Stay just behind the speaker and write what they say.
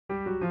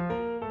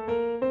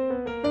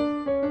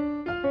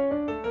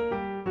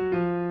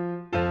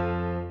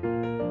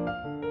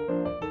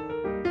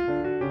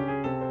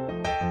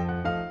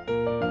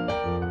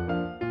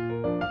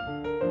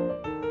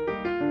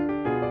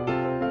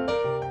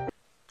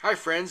Hi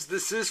friends,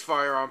 this is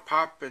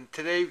FirearmPop, and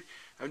today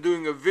I'm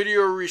doing a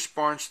video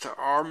response to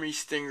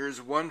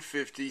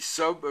ArmyStinger150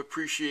 sub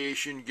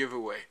appreciation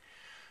giveaway.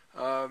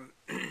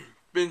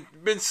 Been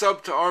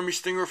subbed to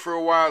ArmyStinger for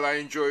a while. I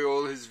enjoy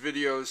all his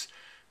videos.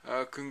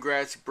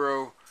 Congrats,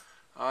 bro,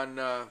 and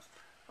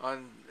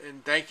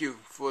thank you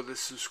for the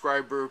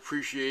subscriber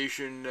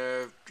appreciation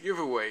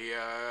giveaway.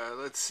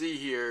 Let's see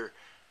here,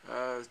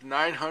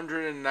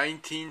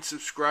 919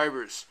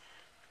 subscribers.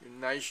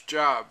 Nice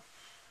job.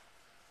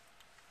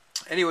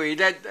 Anyway,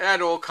 that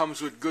all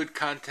comes with good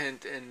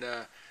content and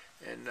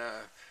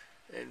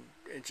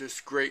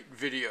just great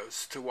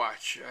videos to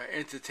watch,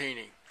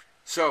 entertaining.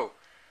 So,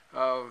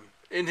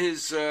 in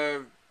his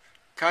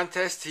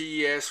contest,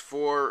 he asked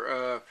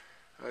for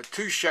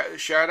 2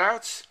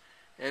 shout-outs,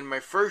 and my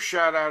first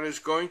shout-out is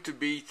going to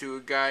be to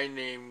a guy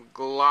named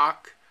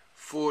Glock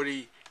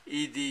 40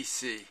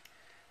 EDC,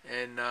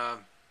 and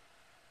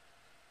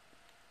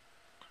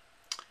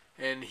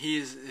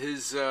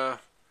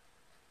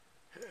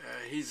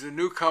he's a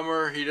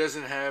newcomer. He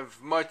doesn't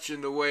have much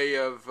in the way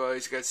of,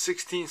 he's got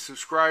 16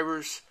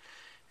 subscribers,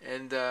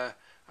 and I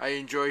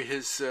enjoy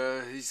his,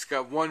 he's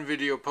got 1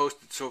 video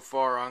posted so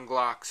far on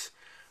Glocks.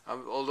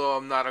 Although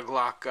I'm not a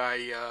Glock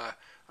guy,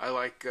 I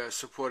like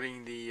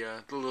supporting the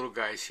little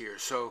guys here.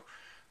 So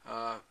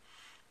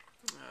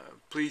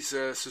please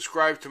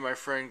subscribe to my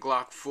friend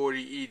Glock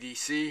 40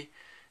 EDC.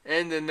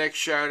 And the next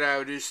shout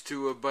out is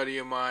to a buddy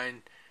of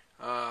mine,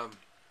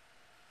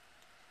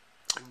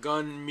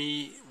 Gun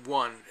Me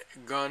One,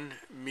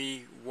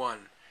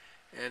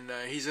 and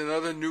he's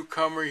another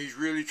newcomer. He's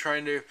really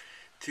trying to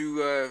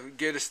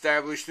get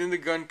established in the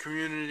gun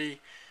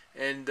community,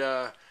 and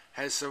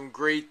has some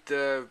great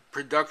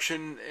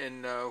production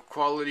and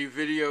quality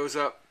videos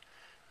up.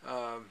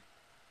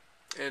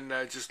 And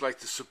I just like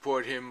to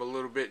support him a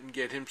little bit and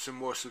get him some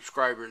more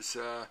subscribers.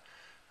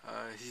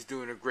 He's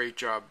doing a great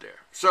job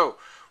there. So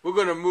we're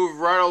going to move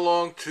right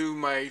along to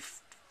my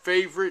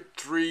favorite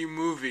 3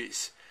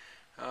 movies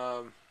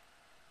of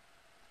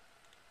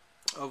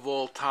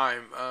all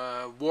time,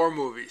 war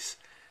movies.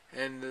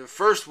 And the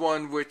first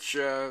one, which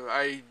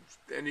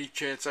any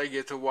chance I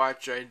get to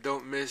watch I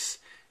don't miss,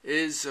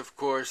 is of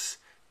course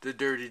The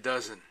Dirty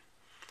Dozen.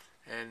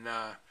 And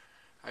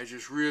I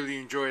just really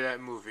enjoy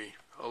that movie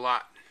a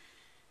lot.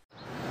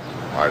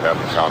 All right, have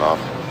them count off.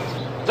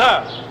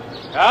 Sir,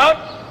 count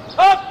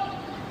up.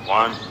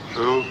 1,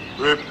 2,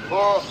 3,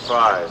 4,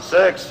 5,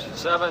 6,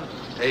 7,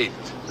 8,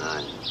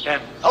 9,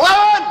 10,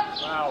 11!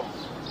 12.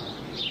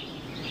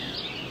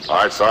 All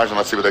right, Sergeant,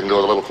 let's see what they can do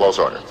with a little close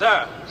order.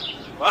 Sir,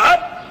 what?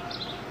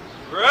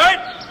 Right.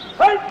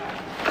 Right.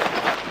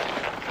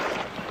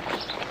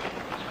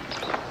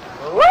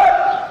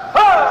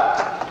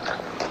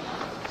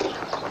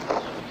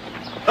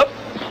 Up,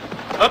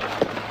 up,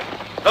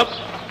 up,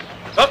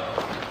 up,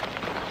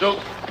 2,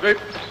 3,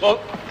 4,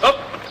 up,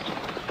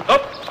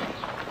 up,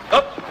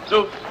 up,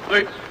 2,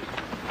 3.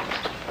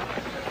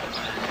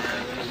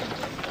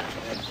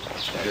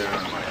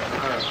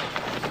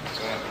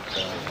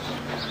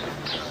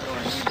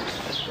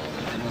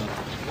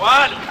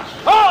 One,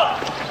 hold!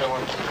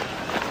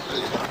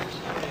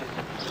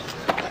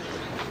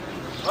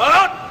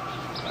 Out!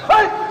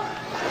 Fight!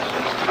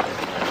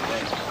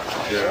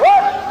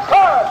 One,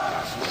 hold!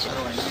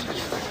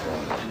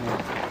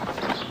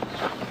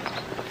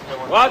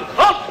 One,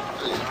 hold!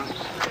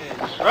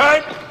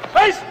 Right,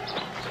 face!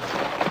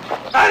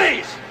 At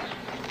ease!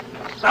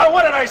 Now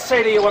what did I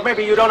say to you? Or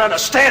maybe you don't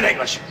understand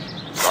English.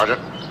 Sergeant,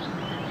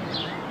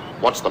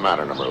 what's the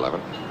matter, number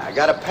 11? I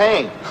got a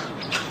pain.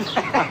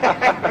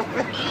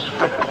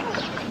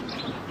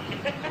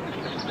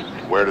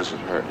 Where does it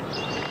hurt?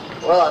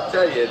 Well, I'll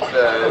tell you, it's,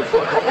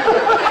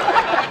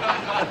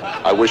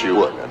 I wish you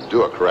would, and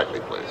do it correctly,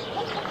 please.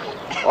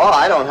 Oh,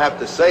 I don't have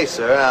to say,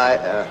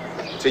 sir.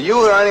 To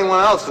you or anyone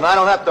else, and I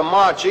don't have to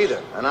march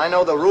either. And I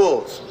know the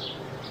rules.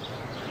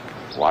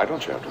 Why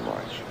don't you have to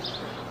march?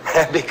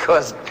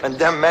 Because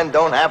condemned men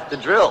don't have to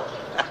drill.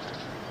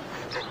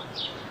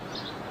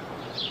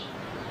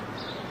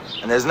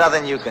 And there's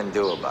nothing you can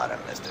do about it,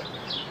 mister.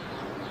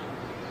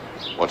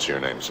 What's your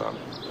name, son?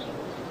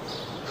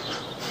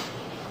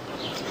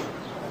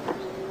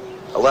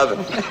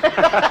 11.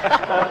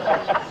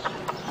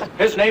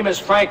 His name is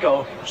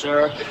Franco,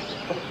 sir.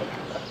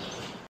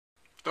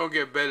 Don't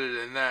get better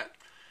than that.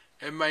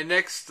 And my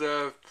next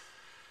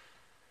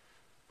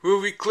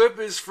movie clip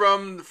is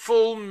from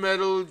Full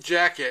Metal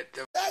Jacket.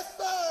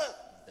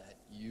 That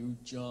you,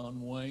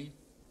 John Wayne?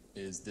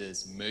 Is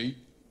this me?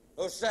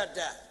 Who said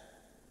that?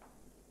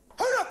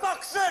 Who the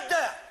fuck said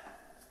that?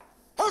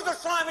 Who's the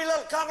slimy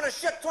little communist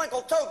shit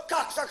twinkle-toed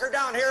cocksucker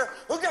down here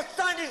who just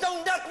signed his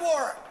own death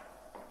warrant?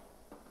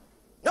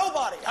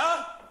 Nobody,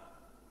 huh?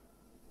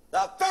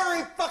 The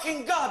fairy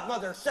fucking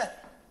godmother said it.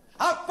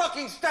 I'm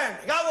fucking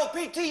standing. I will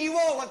PT you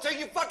all until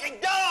you fucking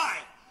die.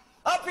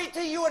 I'll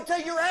PT you until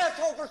your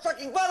asshole for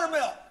sucking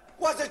buttermilk.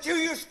 Was it you,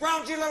 you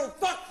scroungy little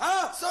fuck,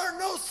 huh? Sir,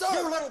 no, sir.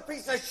 You little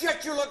piece of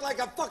shit, you look like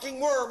a fucking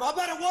worm. I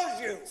bet it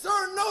was you.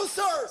 Sir, no,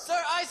 sir. Sir,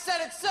 I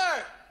said it,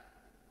 sir.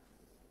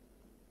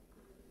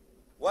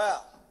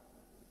 Well,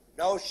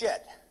 No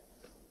shit.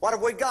 What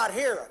have we got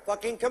here? A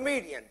fucking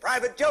comedian,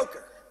 private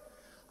joker.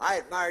 I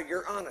admire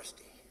your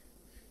honesty.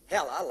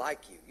 Hell, I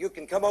like you. You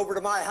can come over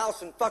to my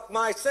house and fuck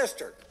my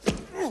sister.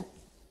 You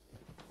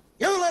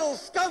little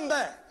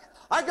scumbag.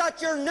 I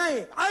got your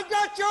name. I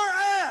got your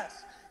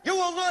ass. You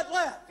will not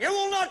laugh. You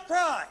will not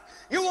cry.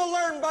 You will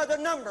learn by the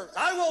numbers.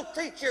 I will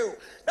teach you.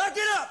 Now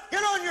get up.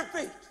 Get on your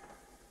feet.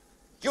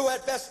 You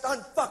had best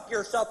unfuck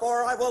yourself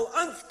or I will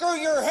unscrew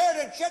your head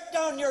and shut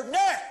down your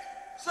neck.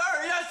 Sir,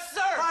 yes,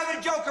 sir.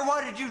 Private Joker,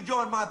 why did you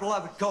join my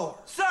beloved corps?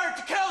 Sir,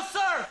 to kill,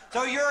 sir.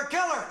 So you're a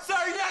killer? Sir,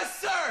 yes,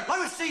 sir.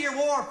 Let me see your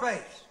war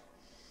face.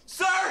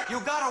 Sir. You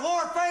got a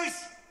war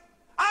face?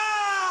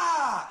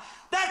 Ah!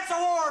 That's a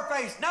war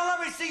face. Now let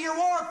me see your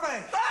war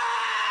face.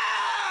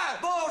 Ah!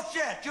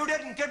 Bullshit. You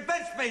didn't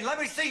convince me. Let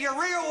me see your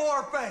real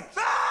war face.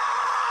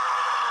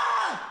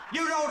 Ah!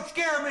 You don't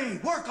scare me.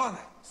 Work on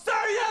it. Sir,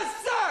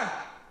 yes, sir.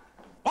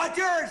 What's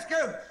your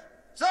excuse?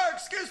 Sir,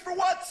 excuse for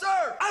what,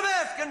 sir? I'm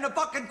asking the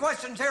fucking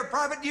questions here,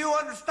 Private. Do you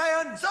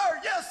understand? Sir,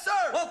 yes,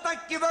 sir. Well, thank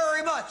you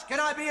very much. Can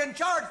I be in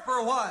charge for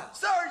a while?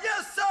 Sir,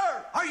 yes,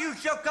 sir. Are you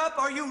shook up?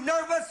 Are you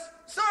nervous?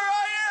 Sir,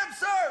 I am,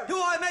 sir. Do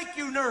I make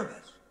you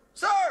nervous?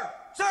 Sir.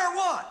 Sir,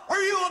 what?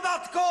 Are you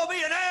about to call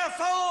me an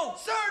asshole?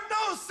 Sir,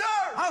 no,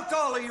 sir. How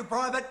tall are you,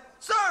 Private?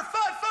 Sir,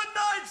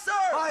 5'9", sir.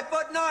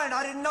 5'9".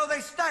 I didn't know they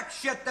stacked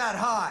shit that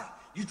high.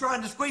 You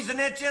trying to squeeze an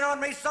inch in on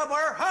me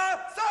somewhere, huh?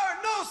 Sir,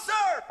 no,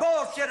 sir.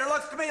 Bullshit. It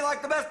looks to me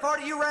like the best part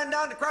of you ran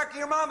down the crack of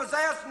your mama's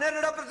ass and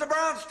ended up as a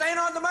brown stain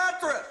on the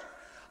mattress.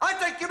 I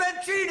think you've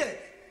been cheated.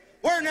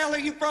 Where in hell are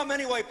you from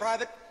anyway,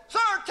 Private? Sir,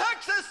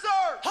 Texas,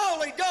 sir.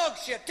 Holy dog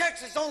shit.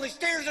 Texas, only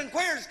steers and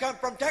queers come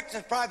from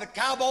Texas, Private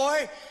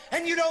Cowboy.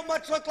 And you don't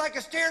much look like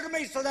a steer to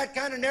me, so that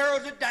kind of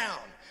narrows it down.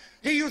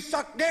 Do you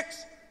suck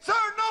dicks? Sir,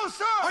 no,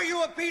 sir. Are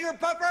you a Peter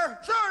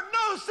Pupper? Sir,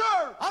 no,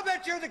 sir. I'll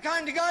bet you're the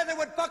kind of guy that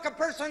would fuck a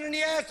person in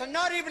the ass and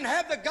not even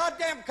have the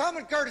goddamn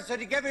common courtesy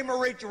to give him a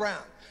reach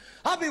around.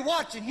 I'll be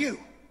watching you.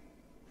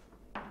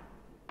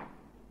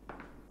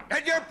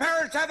 Did your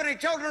parents have any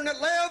children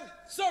that lived?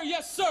 Sir,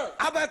 yes, sir.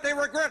 I bet they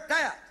regret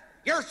that.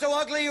 You're so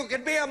ugly you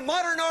could be a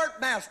modern art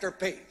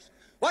masterpiece.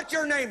 What's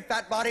your name,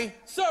 fat body?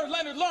 Sir,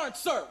 Leonard Lawrence,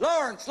 sir.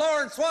 Lawrence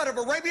what, of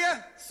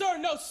Arabia? Sir,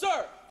 no,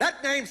 sir.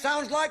 That name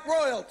sounds like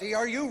royalty.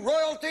 Are you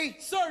royalty?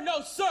 Sir,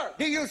 no, sir.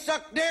 Do you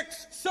suck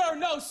dicks? Sir,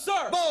 no,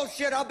 sir.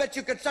 Bullshit, I'll bet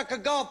you could suck a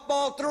golf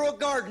ball through a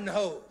garden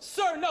hose.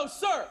 Sir, no,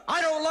 sir.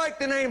 I don't like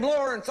the name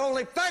Lawrence.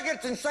 Only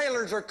faggots and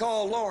sailors are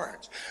called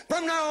Lawrence.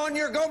 From now on,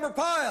 you're Gomer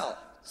Pyle.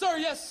 Sir,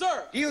 yes,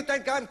 sir. Do you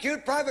think I'm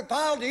cute, Private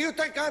Pyle? Do you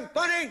think I'm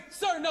funny?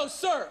 Sir, no,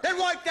 sir. Then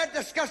wipe that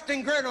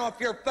disgusting grin off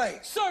your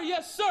face. Sir,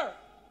 yes, sir.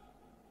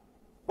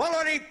 Well,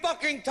 any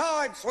fucking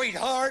time,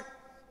 sweetheart.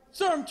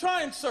 Sir, I'm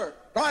trying, sir.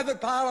 Private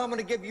Pyle, I'm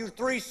gonna give you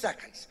 3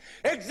 seconds.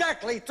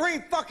 Exactly 3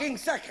 fucking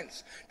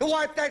seconds to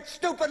wipe that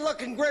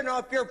stupid-looking grin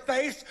off your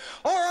face,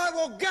 or I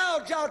will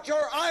gouge out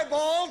your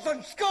eyeballs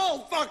and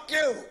skull fuck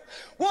you.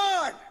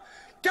 1,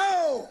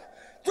 2,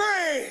 3.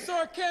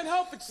 Sir, I can't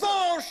help it, sir.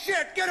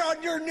 Bullshit! Get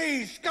on your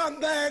knees,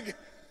 scumbag!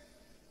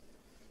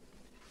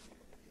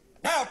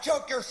 Now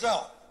choke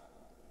yourself.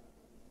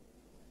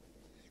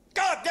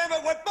 God damn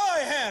it, with my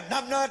hand,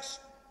 numbnuts!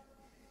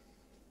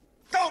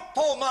 Don't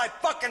pull my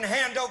fucking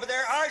hand over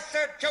there. I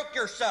said choke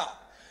yourself.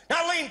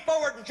 Now lean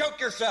forward and choke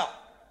yourself.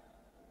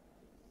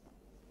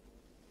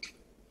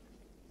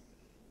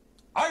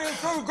 Are you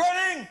through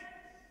grinning?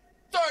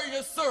 Sir,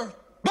 yes, sir.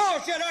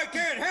 Bullshit, I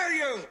can't hear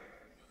you.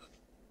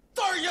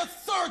 Sir,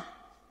 yes, sir.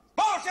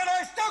 Bullshit,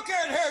 I still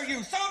can't hear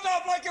you. Sounds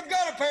off like you've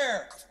got a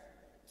pair.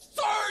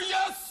 Sir,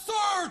 yes,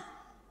 sir.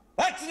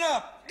 That's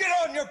enough. Get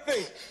on your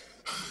feet.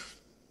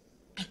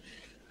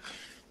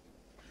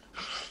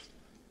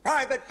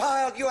 Private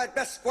Pyle, you had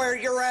best square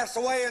your ass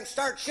away and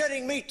start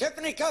shitting me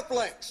Tiffany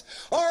cufflinks,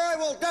 or I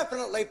will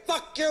definitely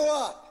fuck you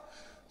up.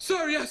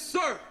 Sir, yes,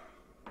 sir.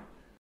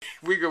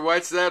 We could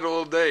watch that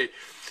all day.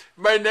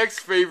 My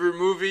next favorite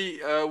movie,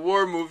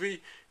 war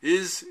movie,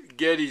 is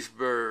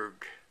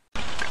Gettysburg.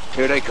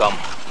 Here they come.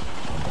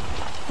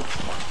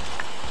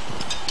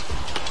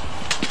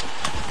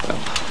 Well,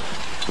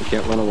 we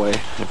can't run away.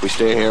 If we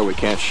stay here, we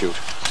can't shoot.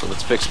 So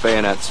let's fix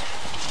bayonets.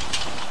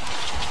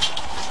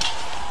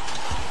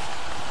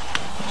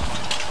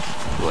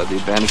 We'll have the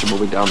advantage of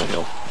moving down the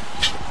hill.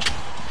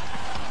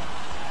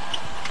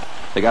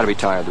 They gotta be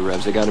tired, the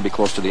Revs. They gotta be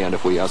close to the end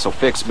if we are. So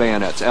fix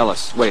bayonets.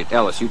 Ellis, wait,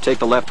 Ellis, you take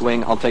the left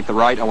wing, I'll take the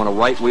right. I want a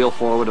right wheel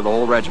forward of the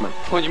whole regiment.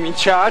 What, you mean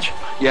charge?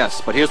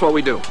 Yes, but here's what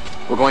we do.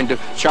 We're going to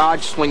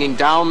charge swinging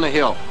down the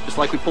hill. Just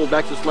like we pulled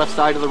back this left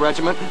side of the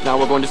regiment, now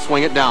we're going to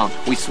swing it down.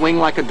 We swing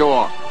like a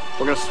door.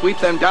 We're going to sweep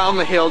them down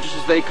the hill just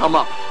as they come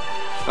up.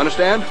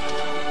 Understand?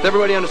 Does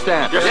everybody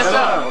understand? Yes,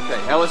 sir.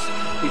 Okay, Ellis,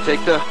 you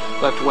take the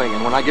left wing,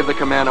 and when I give the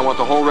command, I want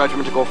the whole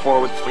regiment to go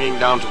forward, swinging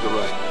down to the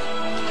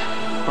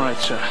right. All right,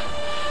 sir.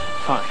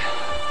 Fine.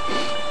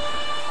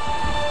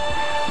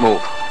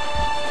 Move.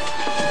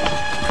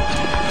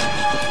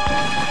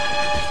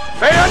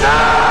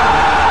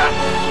 Bayonet!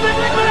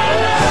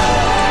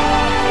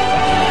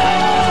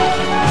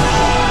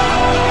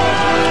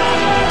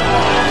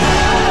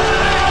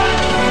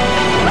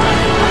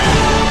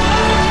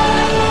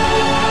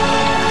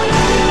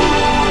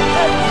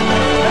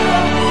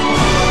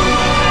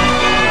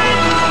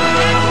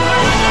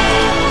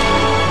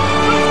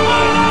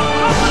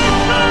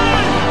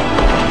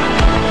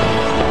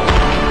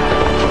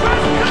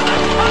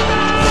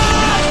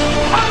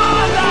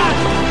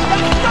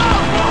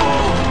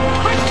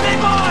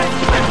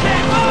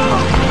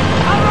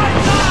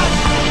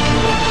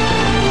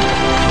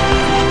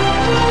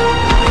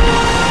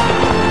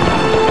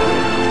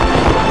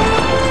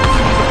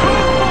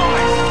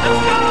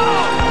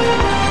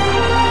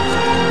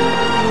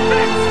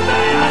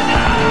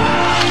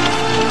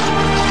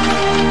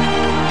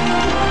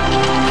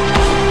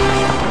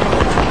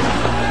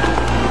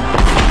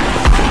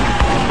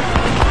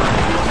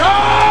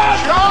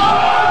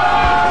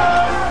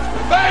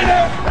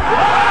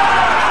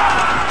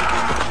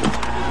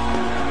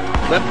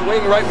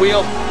 Swing right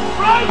wheel.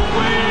 Right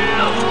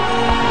wheel!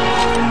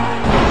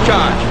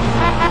 Charge.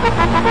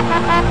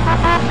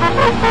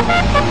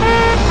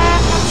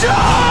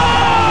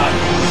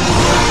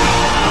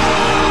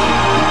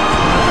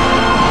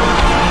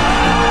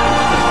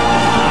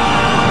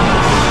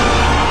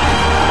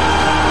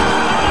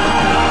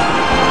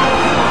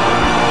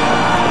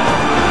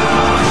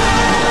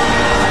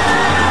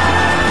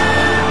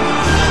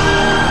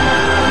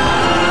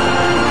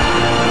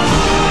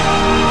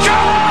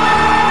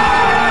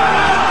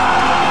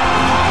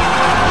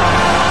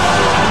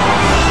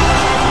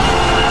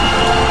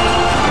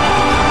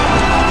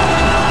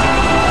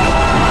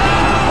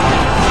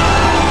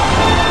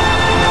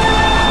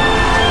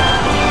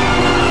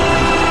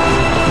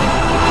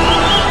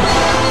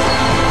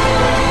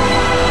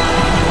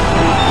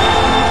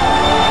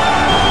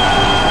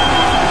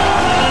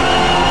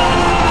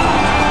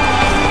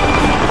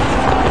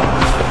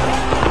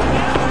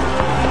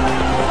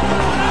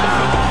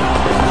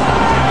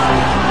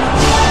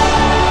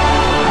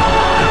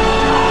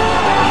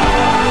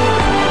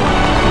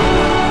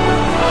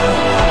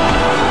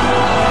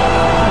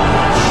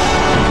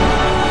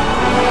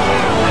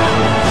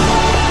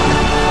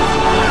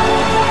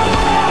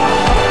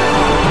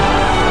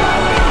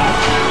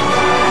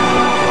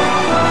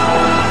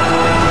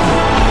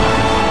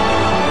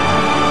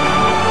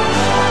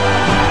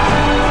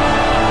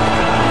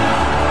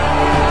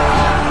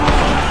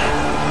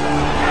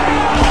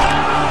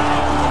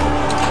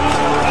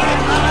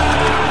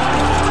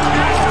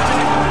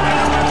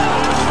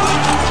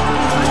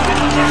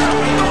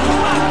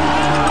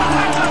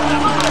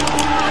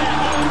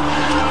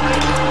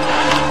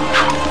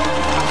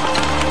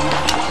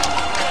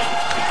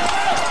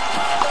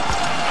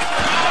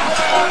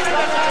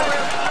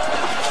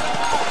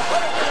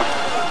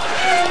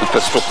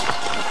 Pistol.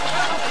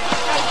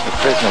 The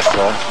prisoner,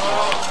 sir.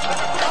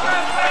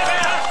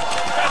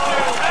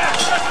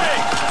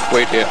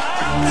 Wait here.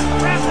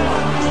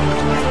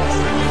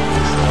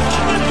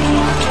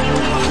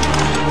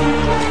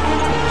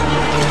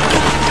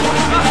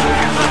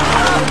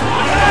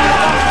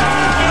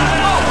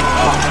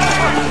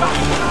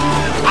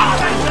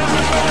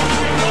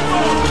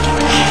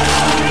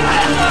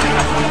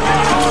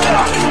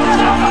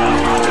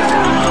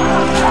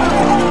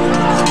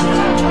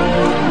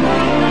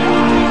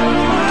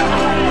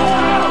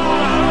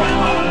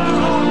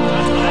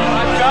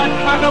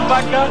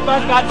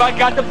 By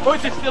God, the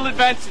boys are still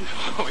advancing.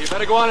 Oh, you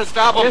better go on and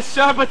stop them. Yes,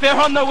 sir, but they're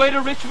on their way to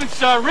Richmond,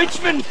 sir.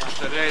 Richmond!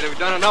 Today, they've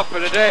done enough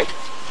for today.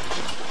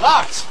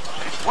 Lawrence,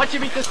 why don't you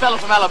meet this fellow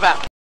from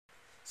Alabama?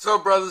 So,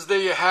 brothers, there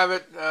you have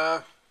it.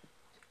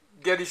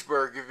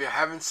 Gettysburg. If you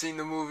haven't seen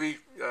the movie,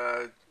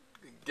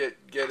 get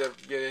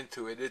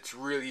into it. It's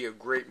really a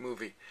great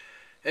movie.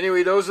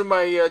 Anyway, those are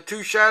my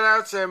 2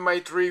 shout-outs and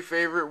my 3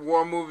 favorite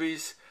war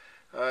movies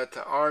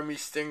to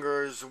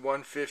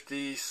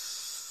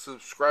ArmyStinger150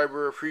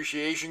 subscriber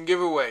appreciation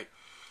giveaway.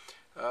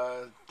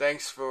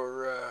 Thanks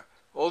for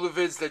all the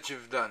vids that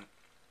you've done.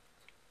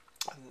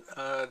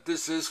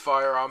 This is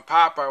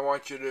FirearmPop. I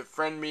want you to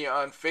friend me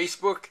on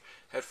Facebook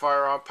at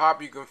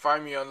FirearmPop. You can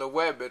find me on the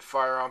web at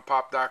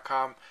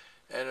FirearmPop.com.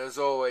 And as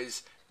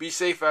always, be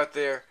safe out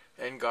there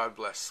and God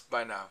bless.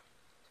 Bye now.